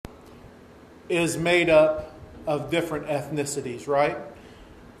is made up of different ethnicities, right?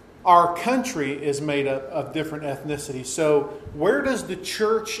 Our country is made up of different ethnicities. So where does the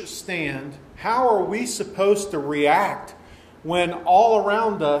church stand? How are we supposed to react when all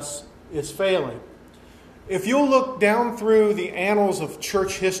around us is failing? If you'll look down through the annals of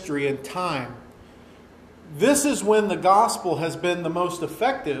church history and time, this is when the gospel has been the most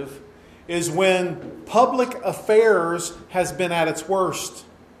effective, is when public affairs has been at its worst.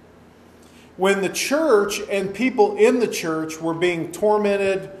 When the church and people in the church were being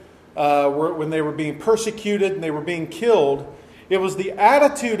tormented, when they were being persecuted and they were being killed, it was the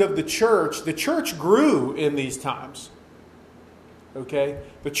attitude of the church. The church grew in these times. Okay?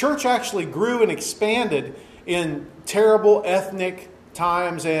 The church actually grew and expanded in terrible ethnic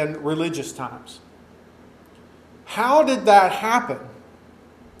times and religious times. How did that happen?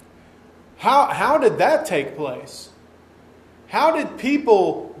 How did that take place? How did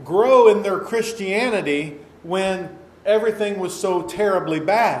people grow in their Christianity when everything was so terribly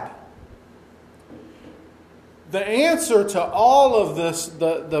bad? The answer to all of this,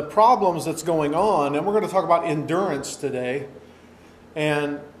 the problems that's going on, and we're going to talk about endurance today.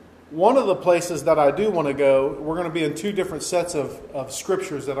 And one of the places that I do want to go, we're going to be in two different sets of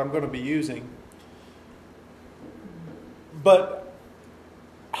scriptures that I'm going to be using. But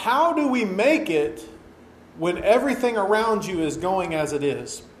how do we make it when everything around you is going as it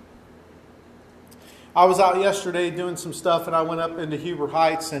is? I was out yesterday doing some stuff, and I went up into Huber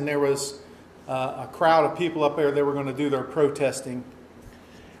Heights, and there was a crowd of people up there. They were going to do their protesting.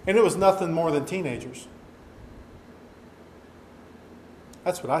 And it was nothing more than teenagers.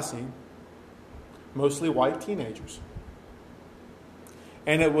 That's what I seen. Mostly white teenagers.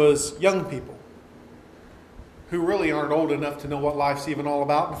 And it was young people who really aren't old enough to know what life's even all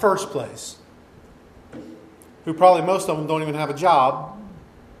about in the first place. Who probably, most of them, don't even have a job.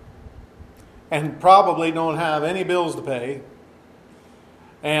 And probably don't have any bills to pay.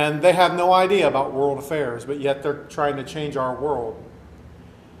 And they have no idea about world affairs, but yet they're trying to change our world.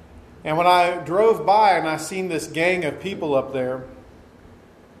 And when I drove by and I seen this gang of people up there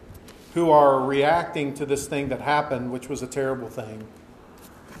who are reacting to this thing that happened, which was a terrible thing,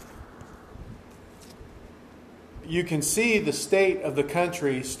 you can see the state of the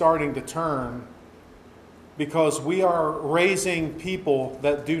country starting to turn because we are raising people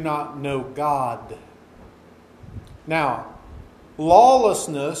that do not know God. Now,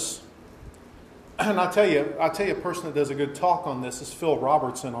 lawlessness, and I'll tell you a person that does a good talk on this is Phil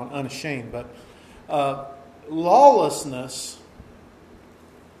Robertson on Unashamed, but lawlessness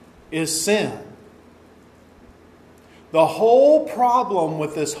is sin. The whole problem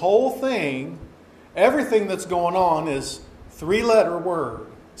with this whole thing, everything that's going on, is three-letter word,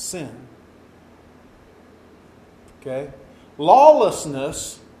 sin. Okay?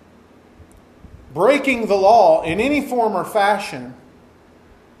 Lawlessness, breaking the law in any form or fashion,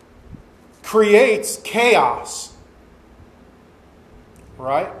 creates chaos.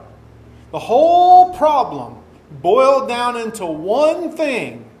 Right? The whole problem boiled down into one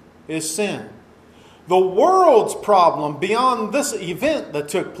thing is sin. The world's problem beyond this event that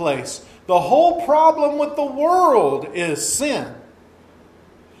took place, the whole problem with the world is sin.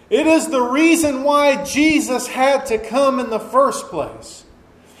 It is the reason why Jesus had to come in the first place.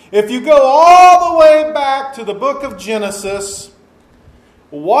 If you go all the way back to the book of Genesis,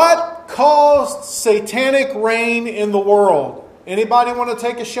 what caused satanic reign in the world? Anybody want to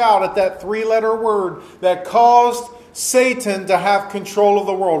take a shout at that three-letter word that caused Satan to have control of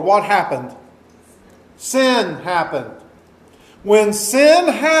the world? What happened? Sin happened. When sin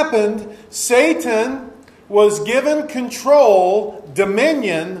happened, Satan was given control,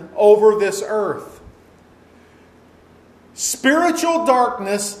 dominion over this earth. Spiritual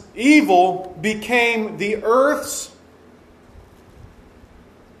darkness, evil, became the earth's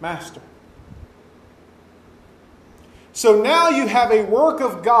master. So now you have a work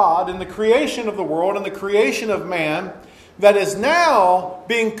of God in the creation of the world and the creation of man that is now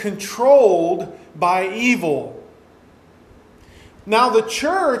being controlled by evil. Now the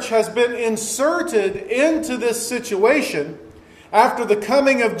church has been inserted into this situation after the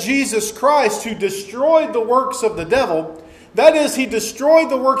coming of Jesus Christ, who destroyed the works of the devil. That is, He destroyed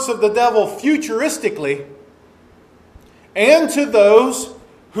the works of the devil futuristically. And to those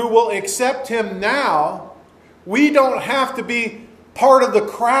who will accept Him now, we don't have to be part of the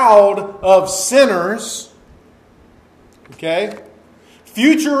crowd of sinners. Okay?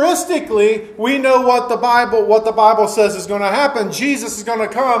 Futuristically, we know what the Bible says is going to happen. Jesus is going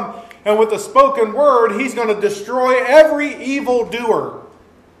to come, and with the spoken word, He's going to destroy every evildoer.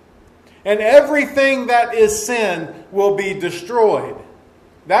 And everything that is sin will be destroyed.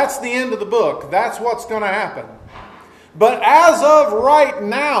 That's the end of the book. That's what's going to happen. But as of right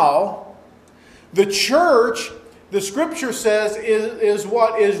now, the church, the Scripture says, is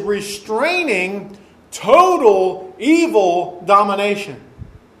what is restraining total evil domination.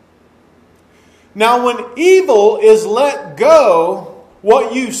 Now, when evil is let go,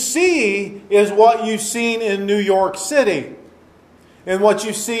 what you see is what you've seen in New York City and what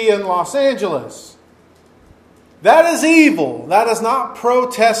you see in Los Angeles. That is evil. That is not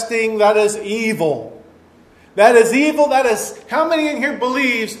protesting. That is evil. That is evil. That is, how many in here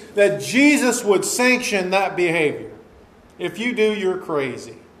believes that Jesus would sanction that behavior? If you do, you're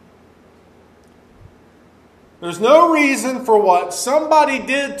crazy. There's no reason for what somebody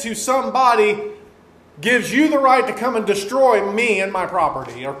did to somebody gives you the right to come and destroy me and my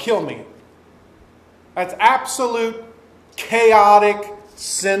property or kill me. That's absolute chaotic,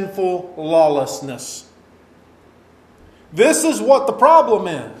 sinful lawlessness. This is what the problem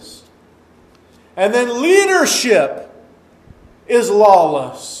is. And then leadership is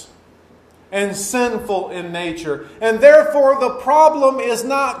lawless and sinful in nature. And therefore the problem is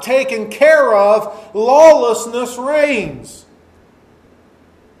not taken care of. Lawlessness reigns.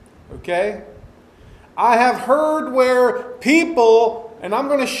 Okay? I have heard where people, and I'm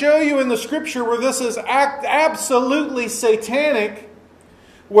going to show you in the Scripture where this is absolutely satanic,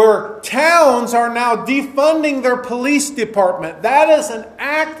 where towns are now defunding their police department. That is an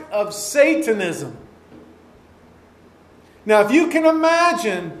act of Satanism. Now, if you can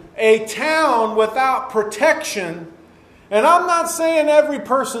imagine a town without protection, and I'm not saying every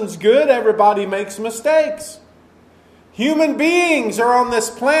person's good, everybody makes mistakes. Human beings are on this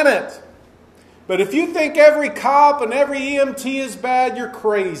planet. But if you think every cop and every EMT is bad, you're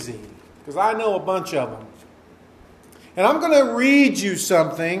crazy. Because I know a bunch of them. And I'm going to read you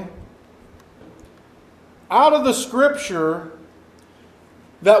something out of the Scripture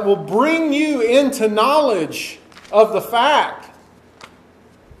that will bring you into knowledge of the fact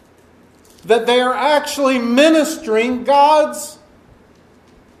that they are actually ministering God's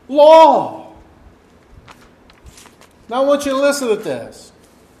law. Now I want you to listen to this.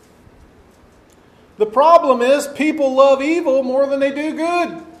 The problem is people love evil more than they do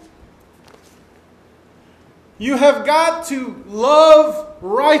good. You have got to love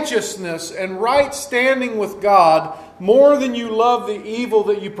righteousness and right standing with God more than you love the evil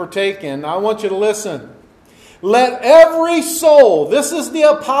that you partake in. Now, I want you to listen. Let every soul, this is the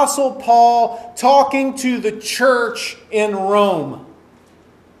Apostle Paul talking to the church in Rome.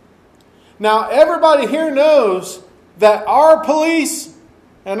 Now, everybody here knows that our police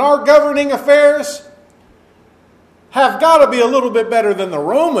and our governing affairs have got to be a little bit better than the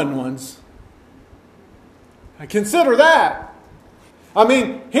Roman ones. Consider that. I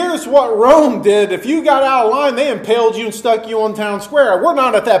mean, here's what Rome did. If you got out of line, they impaled you and stuck you on town square. We're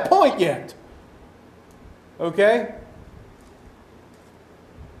not at that point yet. Okay?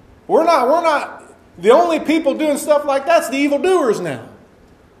 We're not. The only people doing stuff like that's the evildoers now.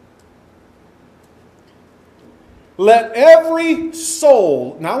 Let every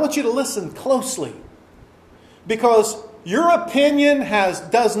soul, now I want you to listen closely, because your opinion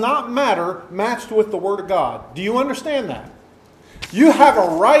does not matter matched with the Word of God. Do you understand that? You have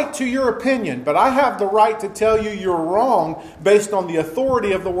a right to your opinion, but I have the right to tell you you're wrong based on the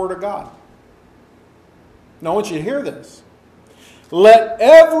authority of the Word of God. Now I want you to hear this. Let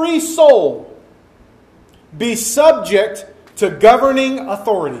every soul be subject to governing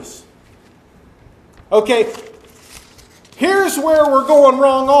authorities. Okay, here's where we're going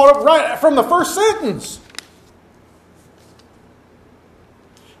wrong right from the first sentence.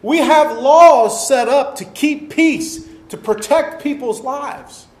 We have laws set up to keep peace, to protect people's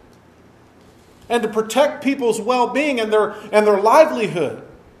lives, and to protect people's well-being and their livelihood.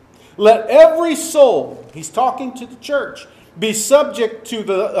 Let every soul, he's talking to the church, be subject to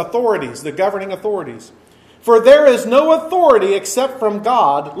the authorities, the governing authorities. For there is no authority except from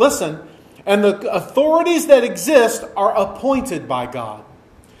God. Listen, and the authorities that exist are appointed by God.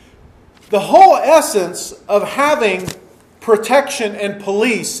 The whole essence of having protection and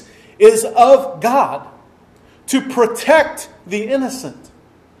police is of God, to protect the innocent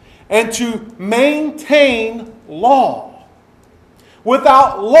and to maintain law.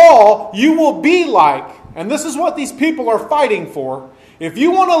 Without law, you will be like, and this is what these people are fighting for. If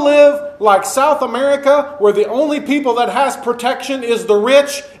you want to live like South America, where the only people that has protection is the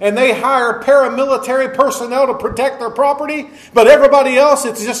rich, and they hire paramilitary personnel to protect their property, but everybody else,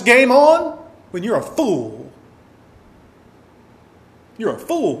 it's just game on, when you're a fool. You're a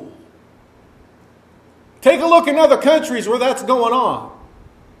fool. Take a look in other countries where that's going on.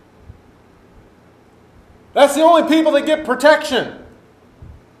 That's the only people that get protection.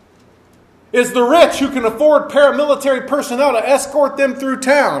 is the rich who can afford paramilitary personnel to escort them through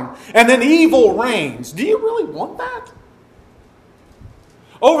town. And then evil reigns. Do you really want that?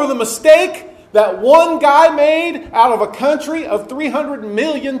 Over the mistake that one guy made out of a country of 300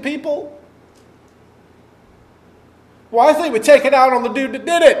 million people? Well, I think we take it out on the dude that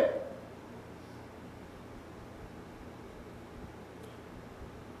did it.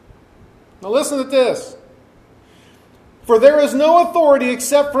 Now listen to this. For there is no authority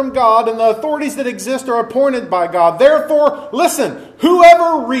except from God, and the authorities that exist are appointed by God. Therefore, listen,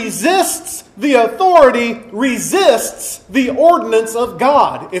 whoever resists the authority resists the ordinance of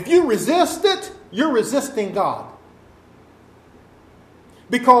God. If you resist it, you're resisting God.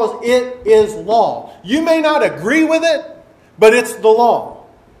 Because it is law. You may not agree with it, but it's the law.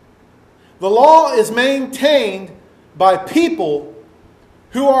 The law is maintained by people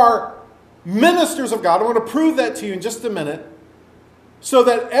who are ministers of God. I want to prove that to you in just a minute. So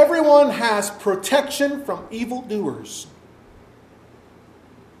that everyone has protection from evildoers.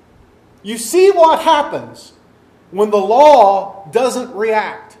 You see what happens when the law doesn't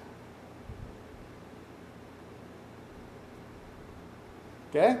react.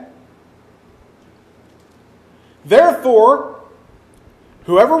 Okay? Therefore,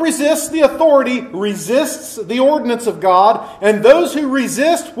 whoever resists the authority resists the ordinance of God, and those who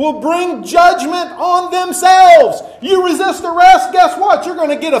resist will bring judgment on themselves. You resist arrest, guess what? You're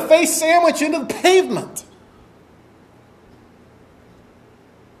going to get a face sandwich into the pavement.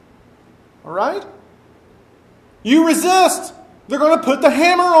 All right? You resist, they're going to put the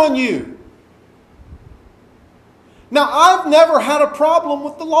hammer on you. Now, I've never had a problem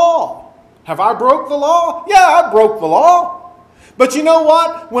with the law. Have I broke the law? Yeah, I broke the law. But you know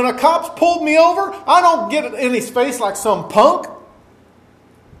what? When a cop's pulled me over, I don't get it in his face like some punk.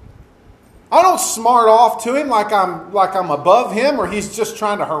 I don't smart off to him like I'm above him or he's just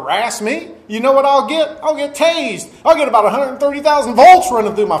trying to harass me. You know what I'll get? I'll get tased. I'll get about 130,000 volts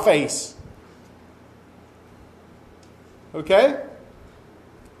running through my face. Okay?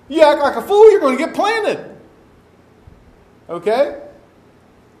 You act like a fool, you're going to get planted. Okay?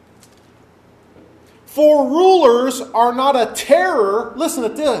 For rulers are not a terror. Listen to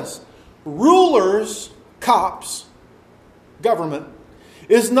this. Rulers, cops, government,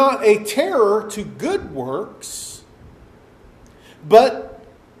 is not a terror to good works, but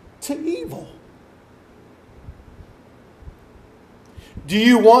to evil. Do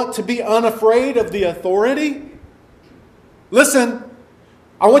you want to be unafraid of the authority? Listen,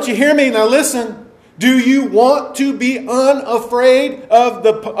 I want you to hear me. Now listen. Do you want to be unafraid of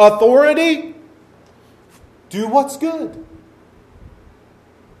the authority? Do what's good.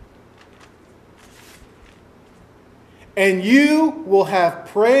 And you will have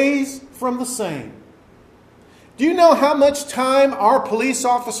praise from the same. Do you know how much time our police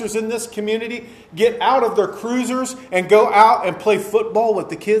officers in this community get out of their cruisers and go out and play football with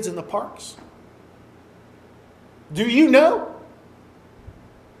the kids in the parks? Do you know?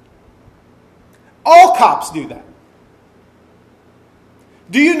 All cops do that.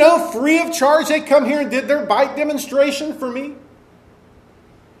 Do you know free of charge they come here and did their bike demonstration for me?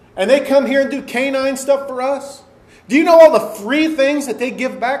 And they come here and do canine stuff for us? Do you know all the free things that they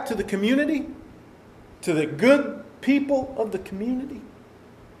give back to the community? To the good people of the community?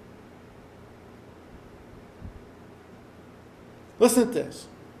 Listen to this.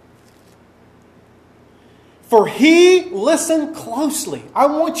 For he, listen closely. I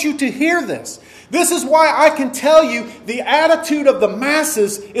want you to hear this. This is why I can tell you the attitude of the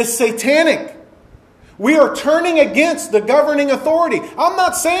masses is satanic. We are turning against the governing authority. I'm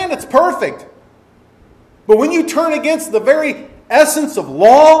not saying it's perfect. But when you turn against the very essence of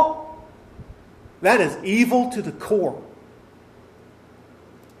law, that is evil to the core.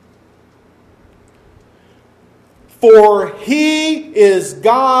 For he is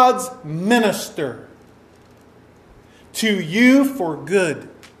God's minister to you for good.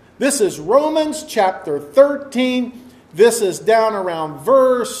 This is Romans chapter 13. This is down around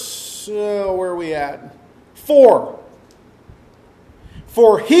verse, where are we at? 4.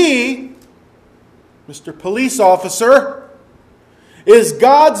 For he, Mr. Police Officer, is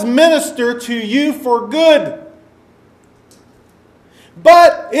God's minister to you for good.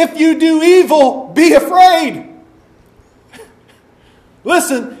 But if you do evil, be afraid.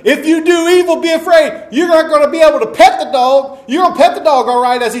 Listen, if you do evil, be afraid. You're not going to be able to pet the dog. You're going to pet the dog all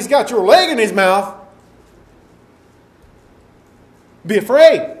right as he's got your leg in his mouth. Be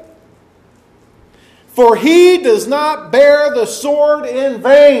afraid. For he does not bear the sword in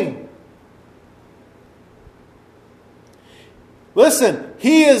vain. Listen,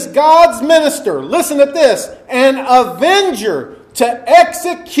 he is God's minister. Listen to this. An avenger to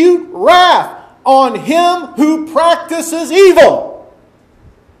execute wrath on him who practices evil.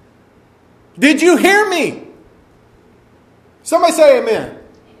 Did you hear me? Somebody say amen.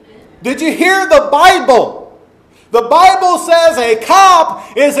 Amen. Did you hear the Bible? The Bible says a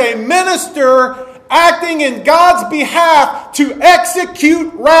cop is a minister acting in God's behalf to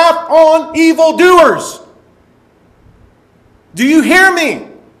execute wrath on evildoers. Do you hear me?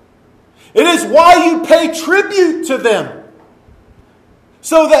 It is why you pay tribute to them.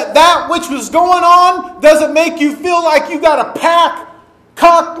 So that which was going on doesn't make you feel like you got a pack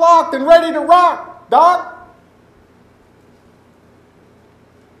cocked, locked, and ready to rock, Doc.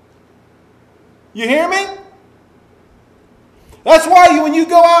 You hear me? That's why when you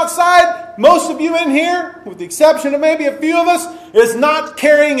go outside, most of you in here, with the exception of maybe a few of us, is not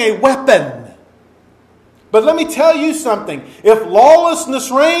carrying a weapon. But let me tell you something. If lawlessness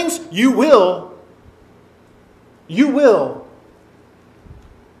reigns, you will. You will.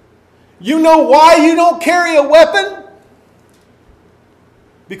 You know why you don't carry a weapon?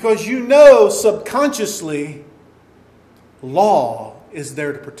 Because you know subconsciously law is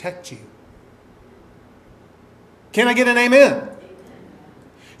there to protect you. Can I get an amen?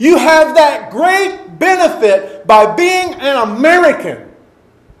 You have that great benefit by being an American.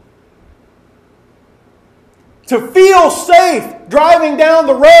 To feel safe driving down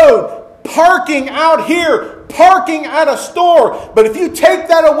the road, parking out here, parking at a store. But if you take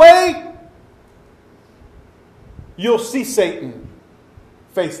that away, you'll see Satan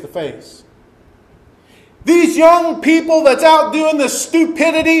face to face. These young people that's out doing this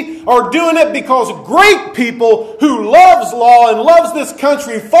stupidity are doing it because great people who loves law and loves this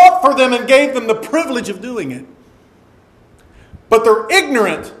country fought for them and gave them the privilege of doing it. But they're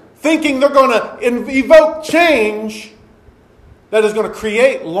ignorant, thinking they're going to evoke change that is going to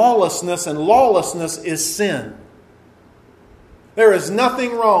create lawlessness, and lawlessness is sin. There is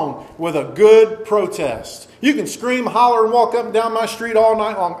nothing wrong with a good protest. You can scream, holler, and walk up and down my street all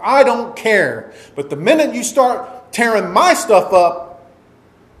night long. I don't care. But the minute you start tearing my stuff up,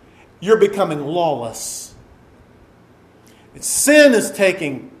 you're becoming lawless. Sin is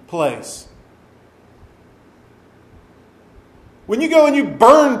taking place. When you go and you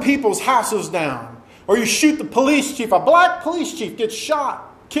burn people's houses down, or you shoot the police chief, a black police chief gets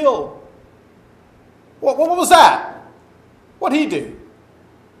shot, killed. What was that? What'd he do?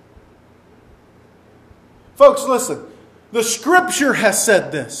 Folks, listen. The Scripture has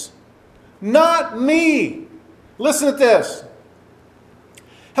said this. Not me. Listen to this.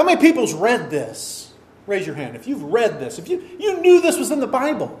 How many people's read this? Raise your hand. If you've read this, if you knew this was in the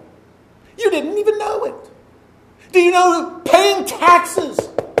Bible, you didn't even know it. Do you know paying taxes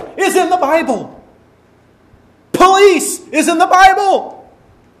is in the Bible? Police is in the Bible.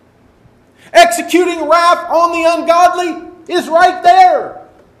 Executing wrath on the ungodly is right there.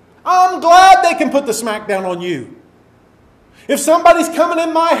 I'm glad they can put the smack down on you. If somebody's coming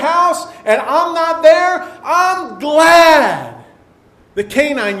in my house and I'm not there, I'm glad the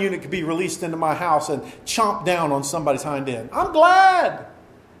canine unit could be released into my house and chomp down on somebody's hind end. I'm glad.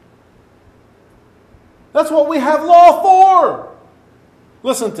 That's what we have law for.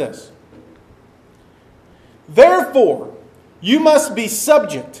 Listen to this. Therefore, you must be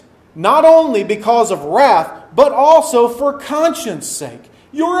subject, not only because of wrath, but also for conscience sake.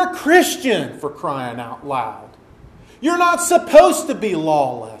 You're a Christian, for crying out loud. You're not supposed to be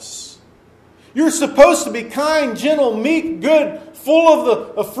lawless. You're supposed to be kind, gentle, meek, good, full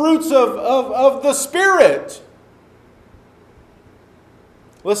of the fruits of the Spirit.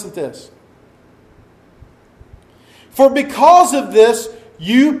 Listen to this. For because of this,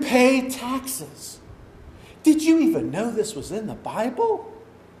 you pay taxes. Did you even know this was in the Bible?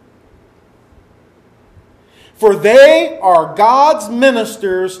 For they are God's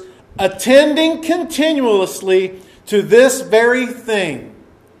ministers, attending continuously to this very thing.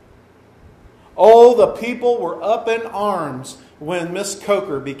 Oh, the people were up in arms when Miss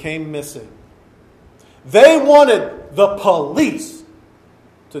Coker became missing. They wanted the police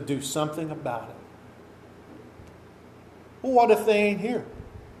to do something about it. Well, what if they ain't here?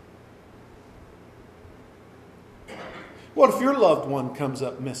 What if your loved one comes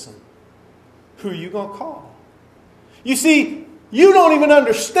up missing? Who are you going to call? You see, you don't even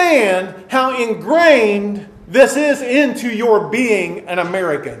understand how ingrained this is into your being an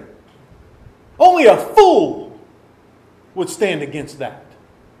American. Only a fool would stand against that.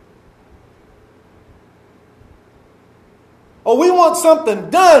 Oh, we want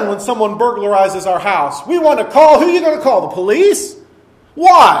something done when someone burglarizes our house. We want to call. Who are you going to call? The police?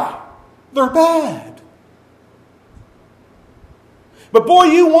 Why? They're bad. But boy,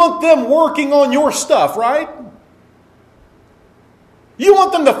 you want them working on your stuff, right? You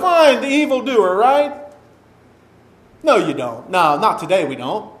want them to find the evildoer, right? No, you don't. No, not today we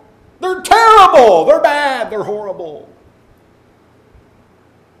don't. They're terrible. They're bad. They're horrible.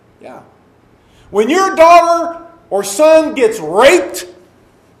 Yeah. When your daughter or son gets raped,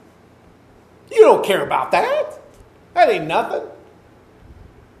 you don't care about that. That ain't nothing.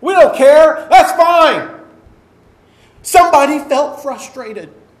 We don't care. That's fine. Somebody felt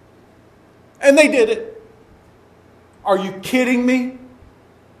frustrated. And they did it. Are you kidding me?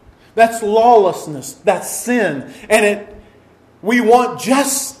 That's lawlessness. That's sin. And we want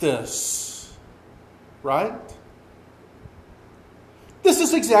justice. Right? This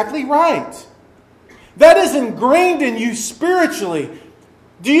is exactly right. That is ingrained in you spiritually.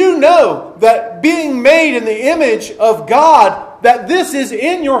 Do you know that being made in the image of God, that this is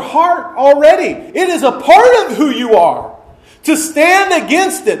in your heart already? It is a part of who you are. To stand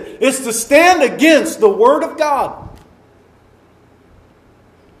against it is to stand against the Word of God.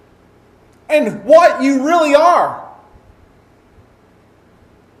 And what you really are.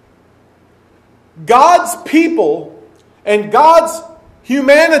 God's people and God's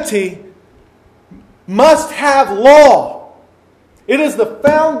humanity must have law. It is the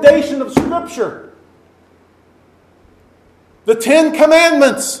foundation of Scripture. The 10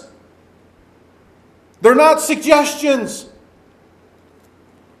 Commandments. They're not suggestions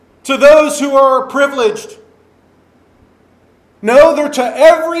to those who are privileged. No, they're to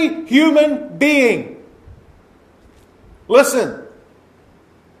every human being. Listen.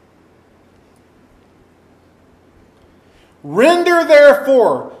 Render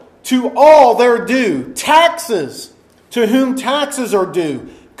therefore to all their due, taxes to whom taxes are due,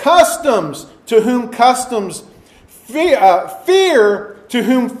 customs to whom customs, fear to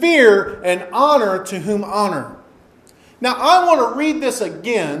whom fear, and honor to whom honor. Now I want to read this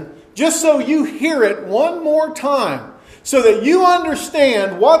again just so you hear it one more time, so that you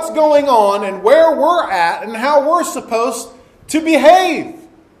understand what's going on and where we're at and how we're supposed to behave.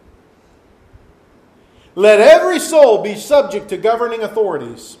 Let every soul be subject to governing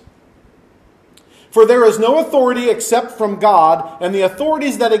authorities. For there is no authority except from God, and the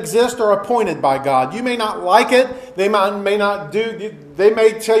authorities that exist are appointed by God. You may not like it. They may not do. They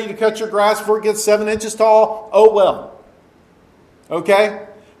may tell you to cut your grass before it gets 7 inches tall. Oh well. Okay?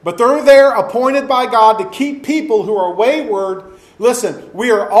 But they're there appointed by God to keep people who are wayward. Listen,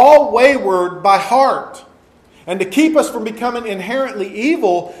 we are all wayward by heart. And to keep us from becoming inherently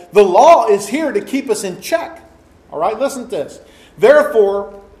evil, the law is here to keep us in check. All right, listen to this.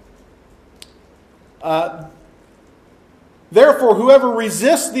 Therefore, whoever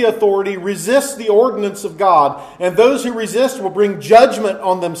resists the authority resists the ordinance of God, and those who resist will bring judgment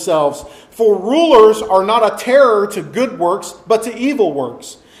on themselves. For rulers are not a terror to good works, but to evil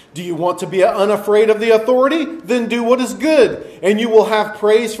works. Do you want to be unafraid of the authority? Then do what is good, and you will have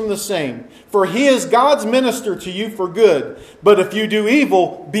praise from the same. For he is God's minister to you for good. But if you do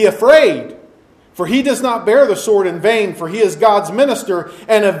evil, be afraid. For he does not bear the sword in vain, for he is God's minister,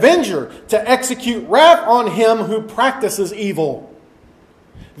 an avenger, to execute wrath on him who practices evil.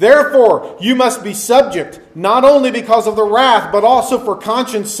 Therefore, you must be subject, not only because of the wrath, but also for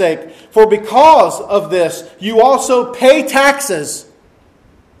conscience sake. For because of this, you also pay taxes.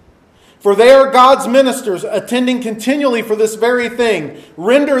 For they are God's ministers, attending continually for this very thing.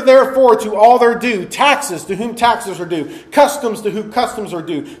 Render therefore to all their due, taxes to whom taxes are due, customs to whom customs are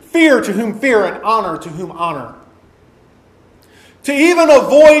due, fear to whom fear, and honor to whom honor. To even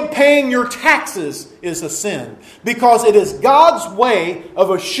avoid paying your taxes is a sin, because it is God's way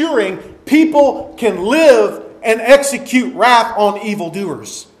of assuring people can live and execute wrath on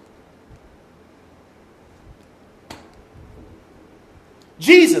evildoers.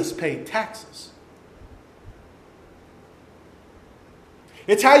 Jesus paid taxes.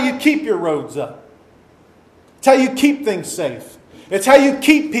 It's how you keep your roads up. It's how you keep things safe. It's how you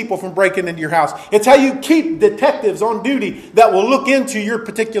keep people from breaking into your house. It's how you keep detectives on duty that will look into your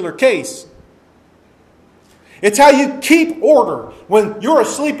particular case. It's how you keep order when you're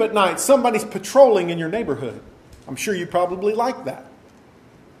asleep at night. Somebody's patrolling in your neighborhood. I'm sure you probably like that.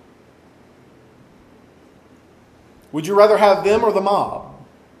 Would you rather have them or the mob?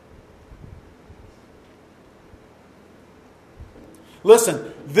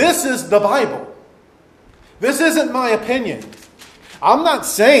 Listen, this is the Bible. This isn't my opinion. I'm not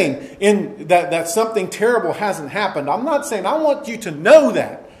saying that something terrible hasn't happened. I'm not saying, I want you to know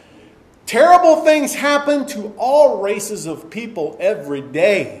that. Terrible things happen to all races of people every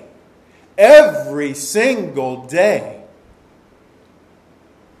day. Every single day.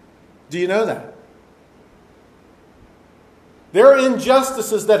 Do you know that? There are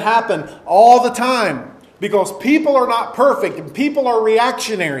injustices that happen all the time. Because people are not perfect and people are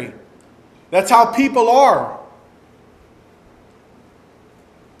reactionary. That's how people are.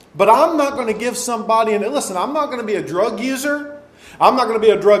 But I'm not going to give somebody, and listen, I'm not going to be a drug user. I'm not going to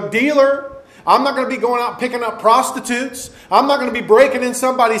be a drug dealer. I'm not going to be going out picking up prostitutes. I'm not going to be breaking in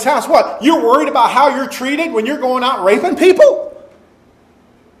somebody's house. What? You're worried about how you're treated when you're going out raping people?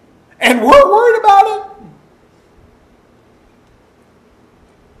 And we're worried about it?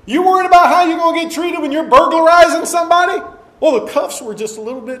 You worried about how you're going to get treated when you're burglarizing somebody? Well, the cuffs were just a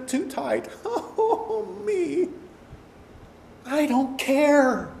little bit too tight. Oh, me. I don't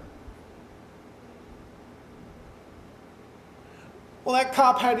care. Well, that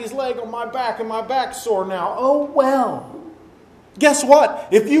cop had his leg on my back and my back's sore now. Oh, well. Guess what?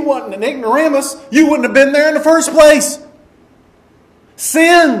 If you wasn't an ignoramus, you wouldn't have been there in the first place.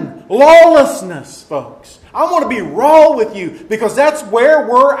 Sin, lawlessness, folks. I want to be raw with you because that's where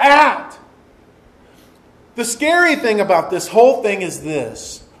we're at. The scary thing about this whole thing is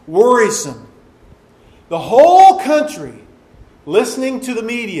this. Worrisome. The whole country listening to the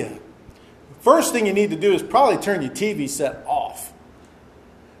media. First thing you need to do is probably turn your TV set off.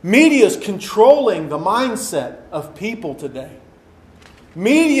 Media is controlling the mindset of people today.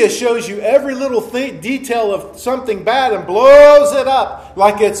 Media shows you every little detail of something bad and blows it up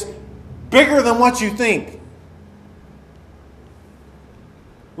like it's bigger than what you think.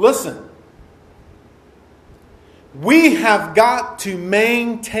 Listen, we have got to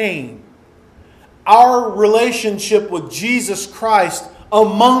maintain our relationship with Jesus Christ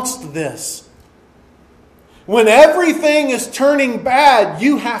amongst this. When everything is turning bad,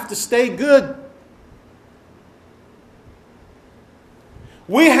 you have to stay good.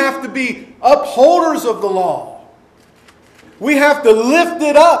 We have to be upholders of the law. We have to lift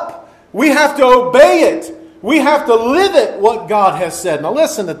it up. We have to obey it. We have to live it, what God has said. Now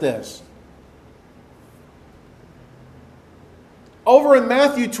listen to this. Over in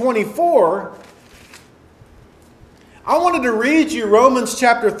Matthew 24, I wanted to read you Romans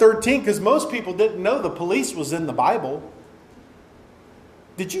chapter 13 because most people didn't know the police was in the Bible.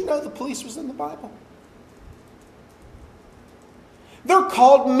 Did you know the police was in the Bible? They're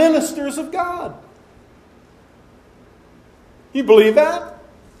called ministers of God. You believe that?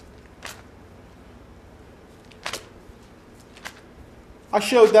 I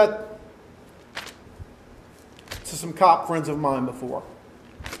showed that to some cop friends of mine before.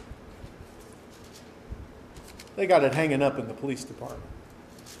 They got it hanging up in the police department.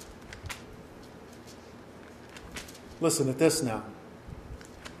 Listen to this now.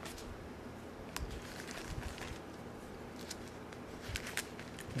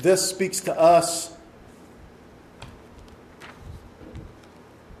 This speaks to us.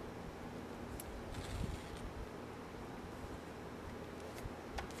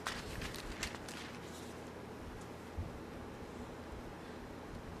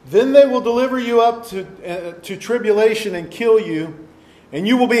 Then they will deliver you up to tribulation and kill you, and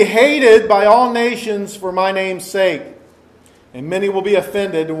you will be hated by all nations for my name's sake. And many will be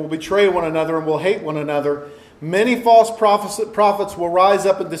offended and will betray one another and will hate one another. Many false prophets will rise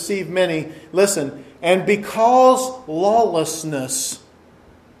up and deceive many. Listen, and because lawlessness.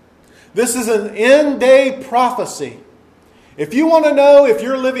 This is an end-day prophecy. If you want to know if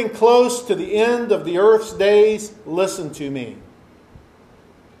you're living close to the end of the earth's days, listen to me.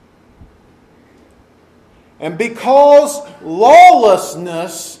 And because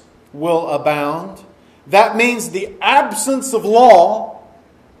lawlessness will abound, that means the absence of law.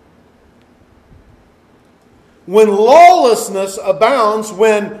 When lawlessness abounds,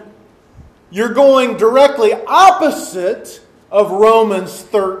 when you're going directly opposite of Romans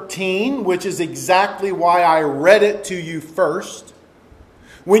 13, which is exactly why I read it to you first.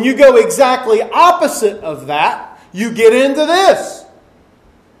 When you go exactly opposite of that, you get into this.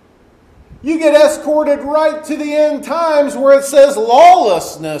 You get escorted right to the end times where it says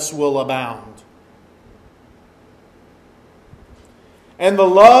lawlessness will abound. And the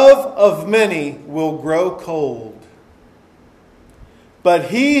love of many will grow cold.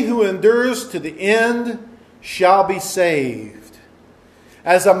 But he who endures to the end shall be saved.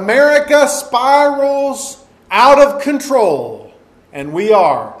 As America spirals out of control, and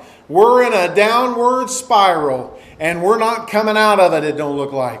we're in a downward spiral, and we're not coming out of it don't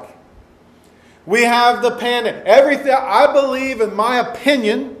look like. We have the pandemic. Everything, I believe, in my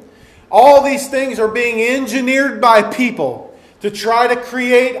opinion, all these things are being engineered by people to try to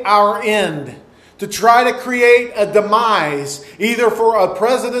create our end, to try to create a demise, either for a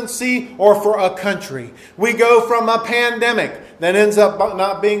presidency or for a country. We go from a pandemic. that ends up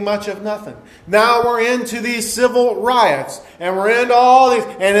not being much of nothing. Now we're into these civil riots, and we're into all these,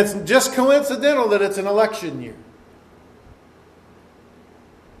 and it's just coincidental that it's an election year.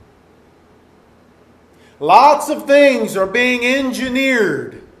 Lots of things are being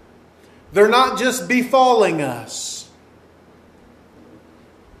engineered. They're not just befalling us.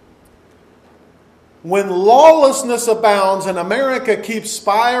 When lawlessness abounds and America keeps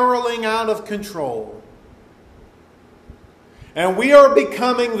spiraling out of control, and we are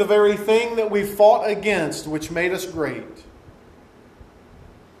becoming the very thing that we fought against, which made us great.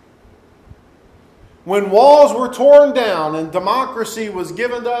 When walls were torn down and democracy was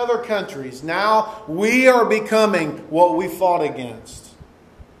given to other countries, now we are becoming what we fought against.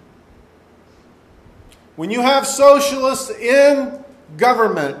 When you have socialists in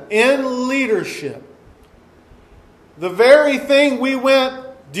government, in leadership, the very thing we went,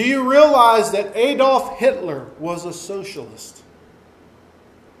 do you realize that Adolf Hitler was a socialist?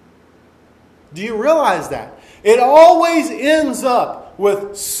 Do you realize that? It always ends up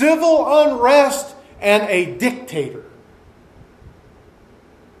with civil unrest and a dictator.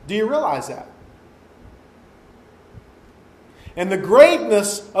 Do you realize that? And the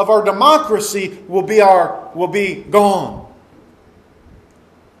greatness of our democracy will be gone.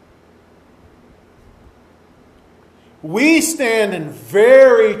 We stand in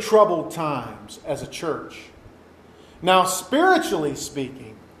very troubled times as a church. Now, spiritually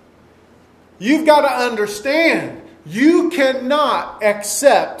speaking, you've got to understand, you cannot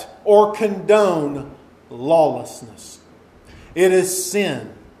accept or condone lawlessness. It is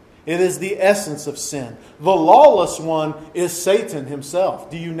sin. It is the essence of sin. The lawless one is Satan himself.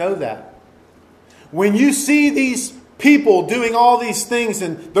 Do you know that? When you see these people doing all these things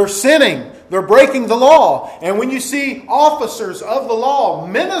and they're sinning, they're breaking the law. And when you see officers of the law,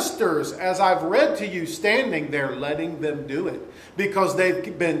 ministers, as I've read to you, standing there letting them do it because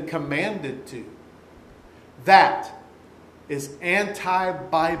they've been commanded to. That is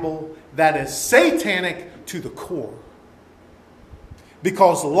anti-Bible. That is satanic to the core.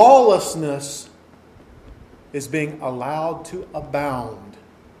 Because lawlessness is being allowed to abound.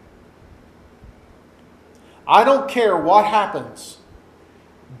 I don't care what happens.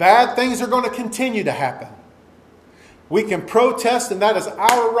 Bad things are going to continue to happen. We can protest, and that is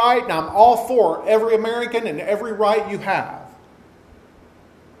our right, and I'm all for every American and every right you have.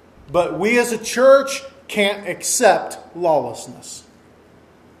 But we as a church can't accept lawlessness.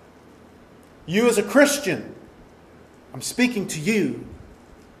 You as a Christian, I'm speaking to you,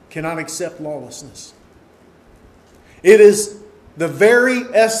 cannot accept lawlessness. It is the very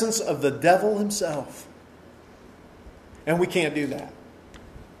essence of the devil himself. And we can't do that.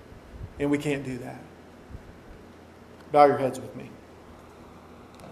 And we can't do that. Bow your heads with me.